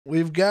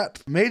we've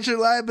got Major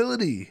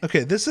Liability.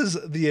 Okay, this is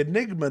the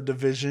Enigma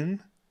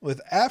division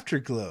with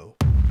Afterglow.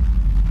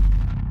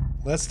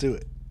 Let's do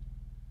it.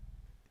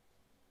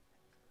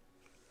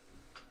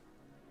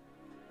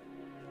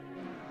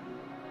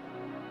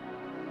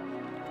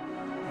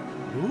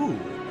 Ooh.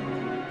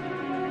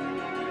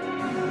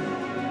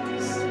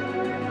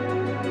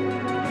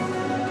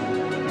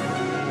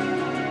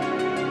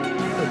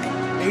 Like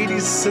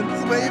 80s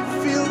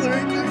synthwave feel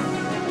right there.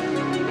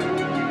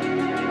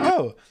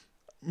 Oh,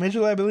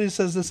 Major Liability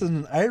says this is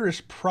an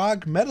Irish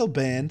prog metal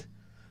band.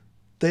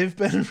 They've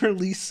been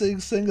releasing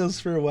singles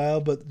for a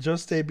while, but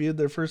just debuted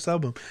their first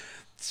album.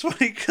 It's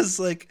funny because,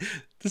 like,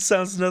 this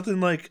sounds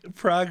nothing like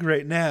prog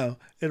right now.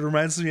 It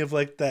reminds me of,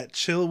 like, that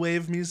chill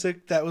wave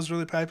music that was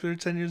really popular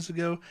 10 years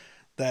ago.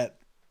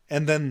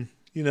 And then,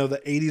 you know, the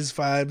 80s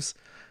vibes.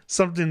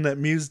 Something that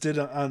Muse did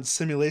on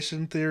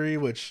Simulation Theory,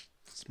 which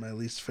is my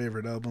least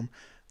favorite album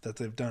that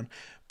they've done.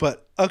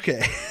 But,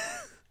 okay.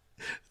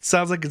 It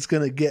sounds like it's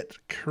going to get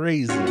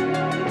crazy.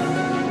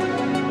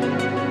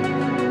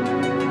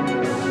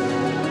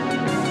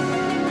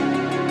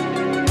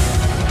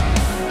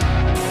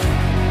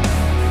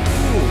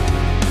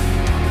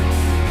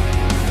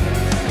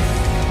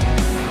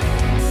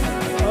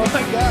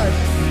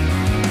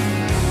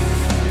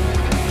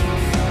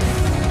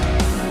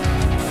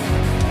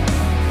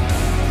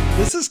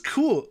 This is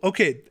cool.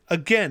 Okay,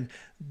 again,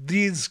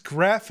 these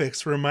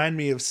graphics remind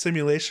me of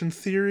Simulation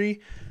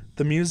Theory,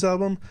 the Muse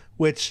album,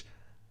 which,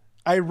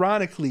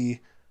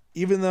 ironically,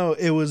 even though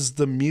it was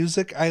the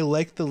music I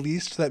like the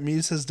least that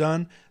Muse has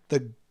done,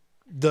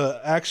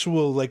 the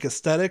actual, like,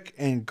 aesthetic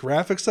and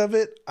graphics of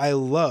it, I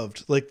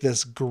loved. Like,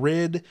 this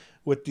grid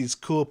with these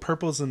cool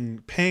purples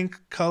and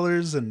pink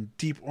colors and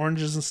deep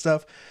oranges and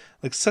stuff.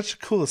 Like, such a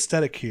cool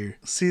aesthetic here.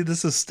 See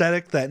this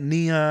aesthetic, that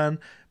neon,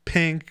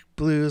 pink,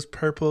 blues,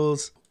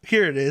 purples.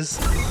 Here it is,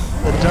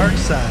 the dark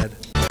side.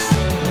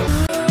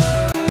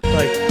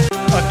 Like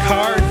a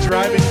car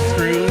driving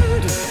through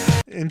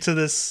into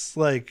this,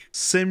 like,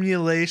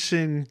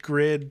 simulation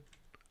grid,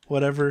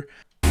 whatever.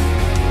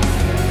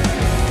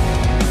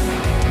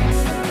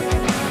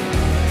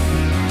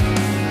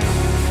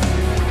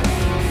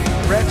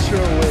 Retro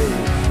wave.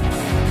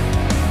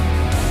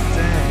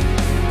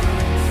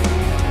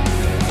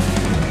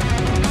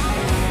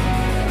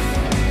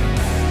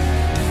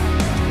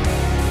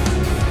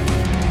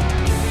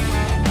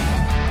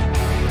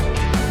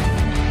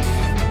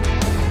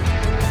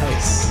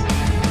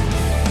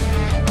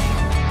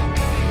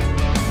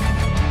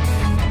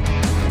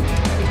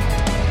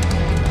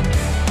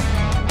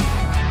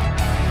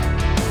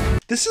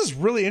 This is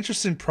really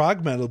interesting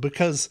prog metal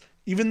because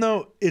even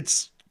though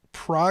it's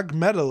prog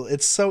metal,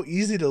 it's so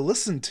easy to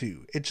listen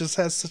to. It just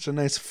has such a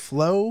nice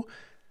flow.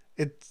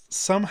 It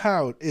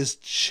somehow is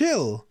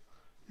chill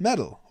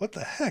metal. What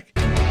the heck?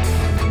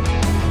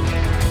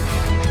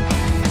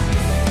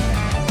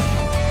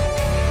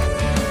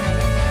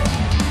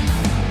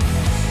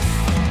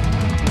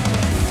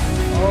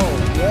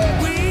 Oh, yeah.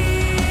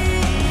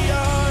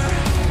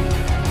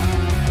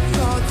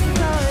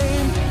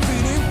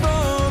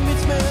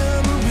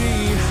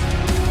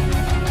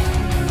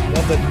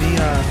 The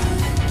neon.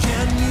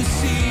 Can you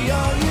see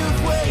all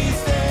you've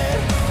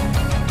wasted?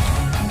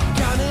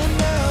 Counting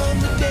down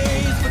the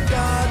days,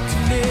 forgot to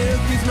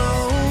live these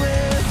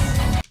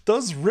moments.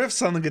 Those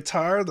riffs on the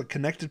guitar, the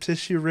connective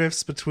tissue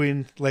riffs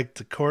between, like,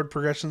 the chord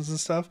progressions and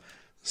stuff,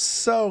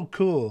 so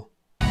cool.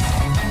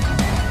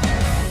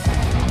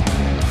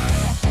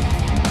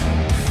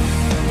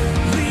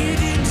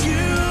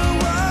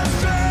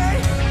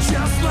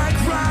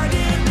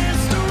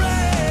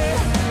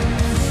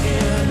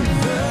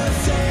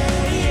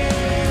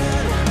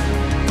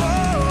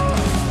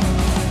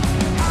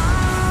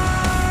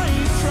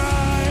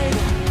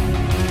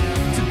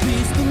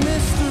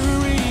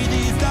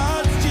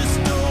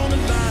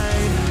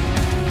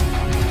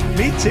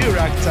 Me too,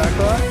 Rock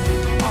Tackle.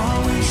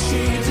 Always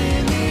shades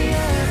in the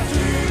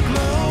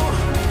afterglow.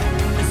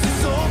 Is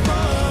this all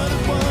part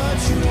of what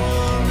you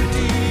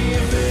already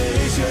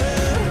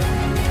envisioned?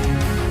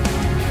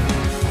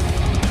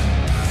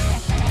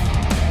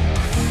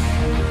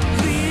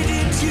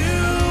 Leading you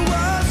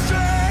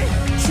astray,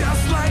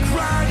 just like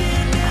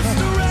riding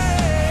mystery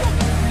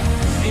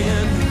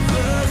in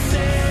the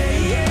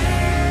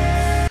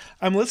sand.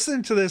 I'm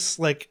listening to this,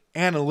 like,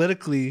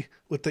 analytically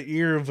with the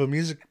ear of a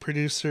music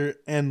producer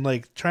and,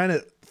 like, trying to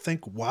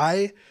think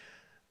why,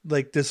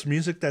 like, this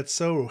music that's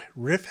so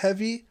riff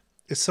heavy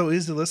is so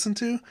easy to listen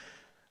to.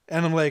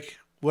 And I'm like,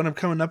 what I'm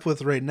coming up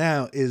with right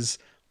now is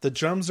the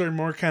drums are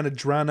more kind of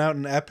drawn out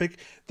and epic.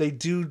 They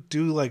do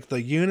like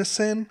the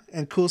unison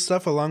and cool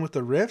stuff along with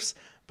the riffs,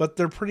 but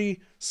they're pretty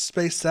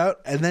spaced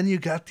out. And then you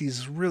got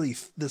these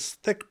this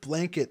thick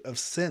blanket of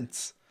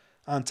synths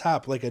on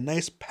top, like a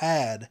nice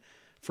pad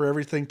for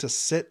everything to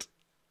sit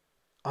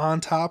on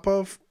top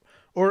of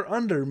or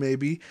under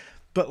maybe,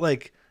 but,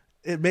 like,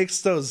 it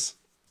makes those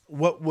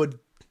what would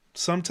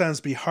sometimes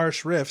be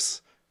harsh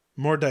riffs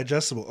more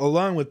digestible,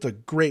 along with the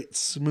great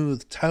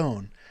smooth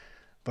tone.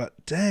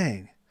 But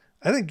dang,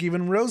 I think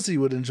even Rosie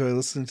would enjoy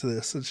listening to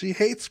this, and she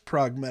hates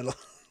prog metal.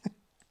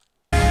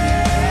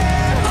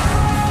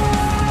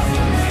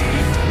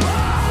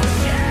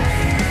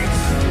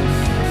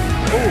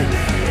 Oh,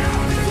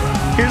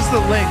 here's the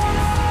link.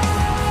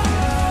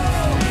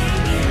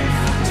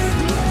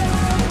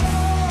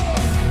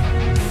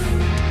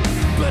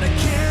 But I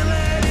can't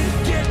let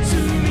it get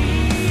to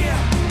me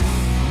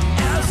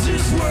as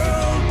this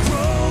world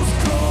grows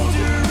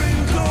colder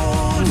and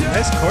colder.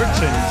 Nice chord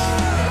change.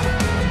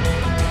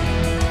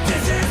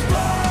 This is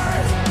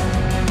part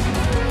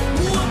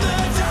of the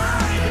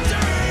time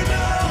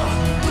eternal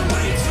that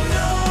waits for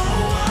no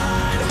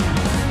one.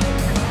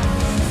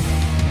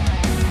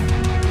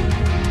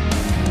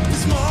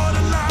 It's more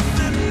to life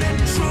than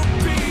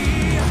entropy.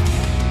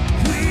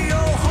 We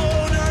all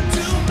hold on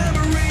to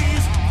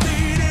memories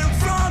fading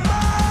from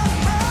our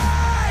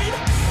mind.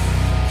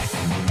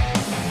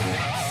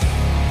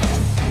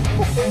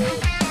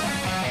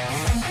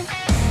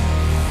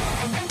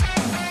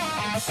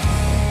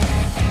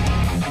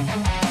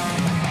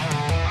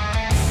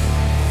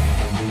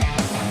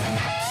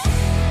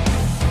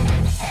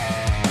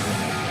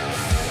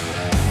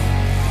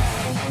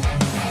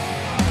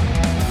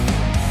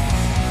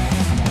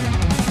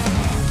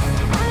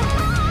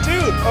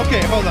 Dude,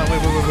 okay, hold on,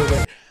 wait.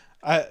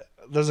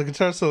 There's a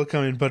guitar solo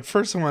coming, but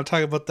first I want to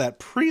talk about that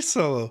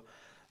pre-solo.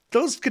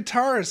 Those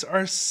guitars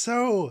are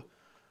so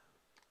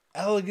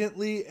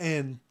elegantly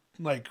and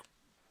like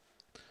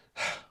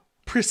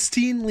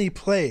pristinely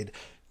played.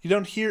 You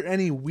don't hear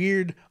any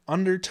weird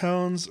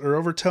undertones or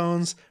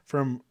overtones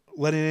from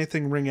letting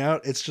anything ring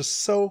out. It's just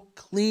so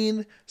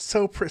clean,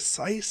 so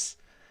precise.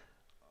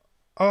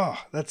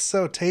 Oh, that's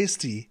so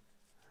tasty.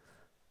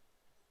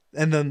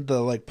 And then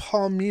the like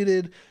palm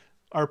muted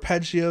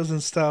arpeggios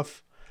and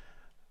stuff.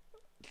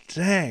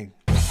 Dang.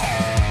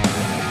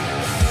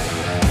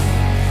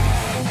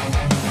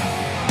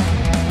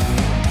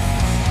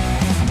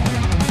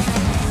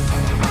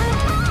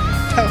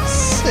 That was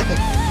sick.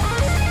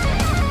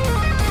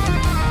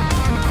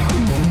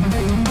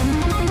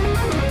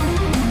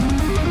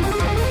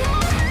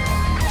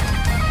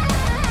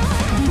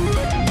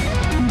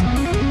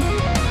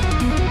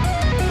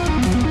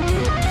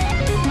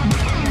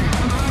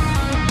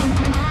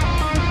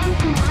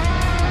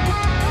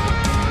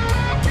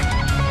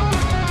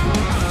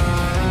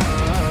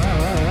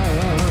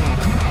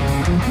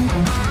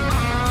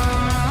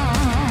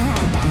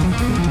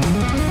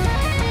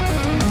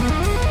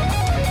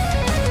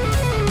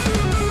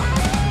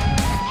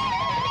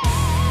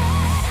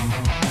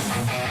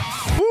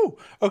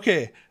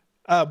 Okay,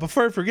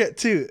 before I forget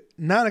too,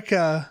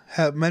 Nanika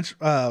had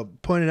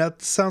pointed out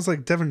this sounds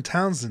like Devin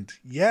Townsend.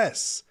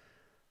 Yes,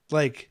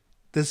 like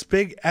this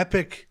big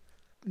epic,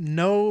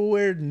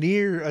 nowhere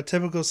near a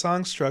typical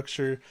song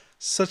structure.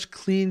 Such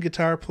clean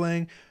guitar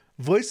playing,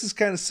 voice is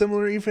kind of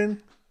similar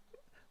even.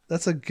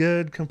 That's a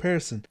good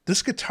comparison.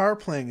 This guitar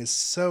playing is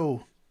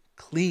so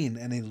clean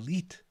and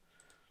elite.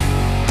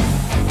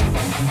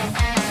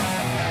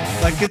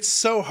 Like, it's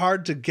so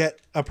hard to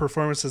get a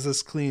performance as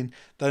this clean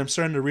that I'm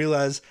starting to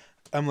realize,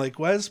 I'm like,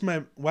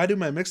 why do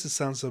my mixes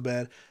sound so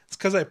bad? It's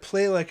because I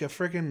play like a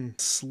freaking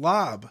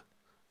slob.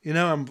 You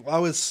know, I'm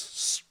always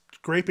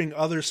scraping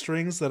other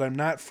strings that I'm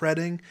not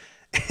fretting,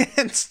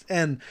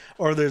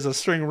 or there's a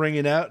string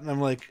ringing out, and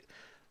I'm like,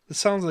 this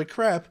sounds like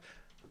crap,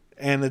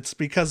 and it's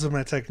because of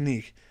my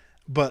technique.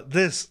 But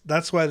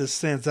that's why this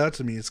stands out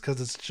to me. It's because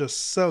it's just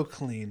so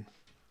clean.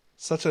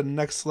 Such a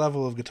next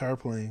level of guitar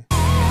playing.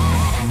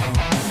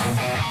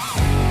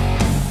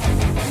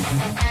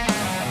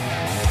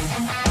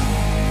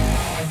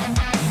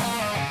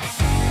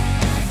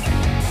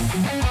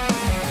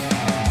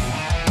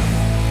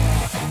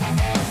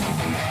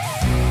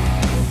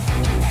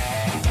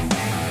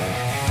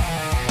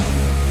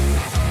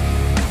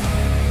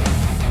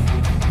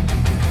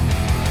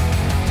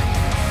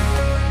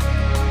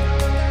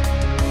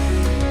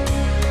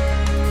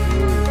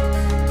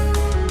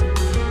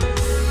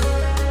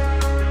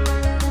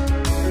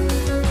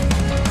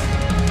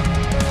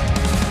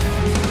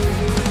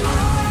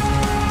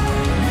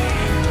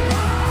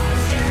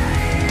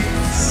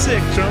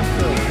 Sick drum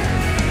fill.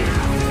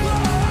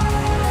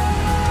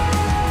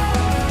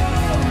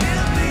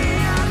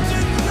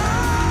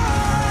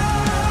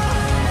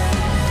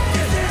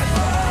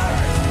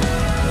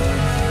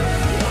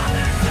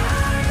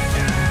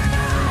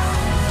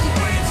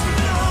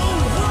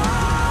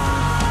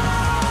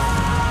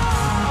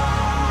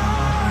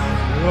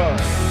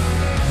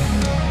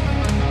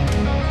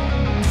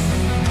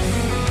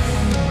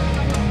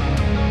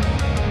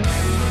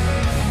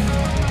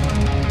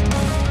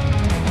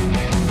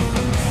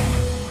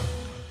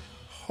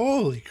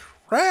 Holy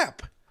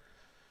crap.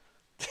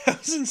 That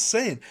was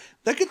insane.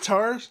 That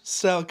guitar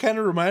style kind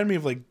of reminded me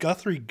of like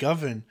Guthrie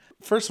Govan.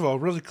 First of all,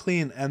 really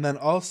clean, and then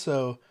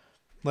also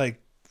like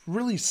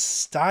really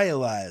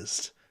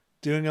stylized,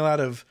 doing a lot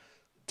of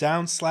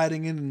down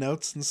sliding into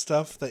notes and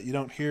stuff that you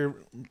don't hear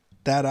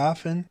that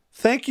often.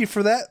 Thank you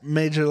for that,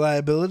 Major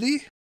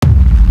Liability.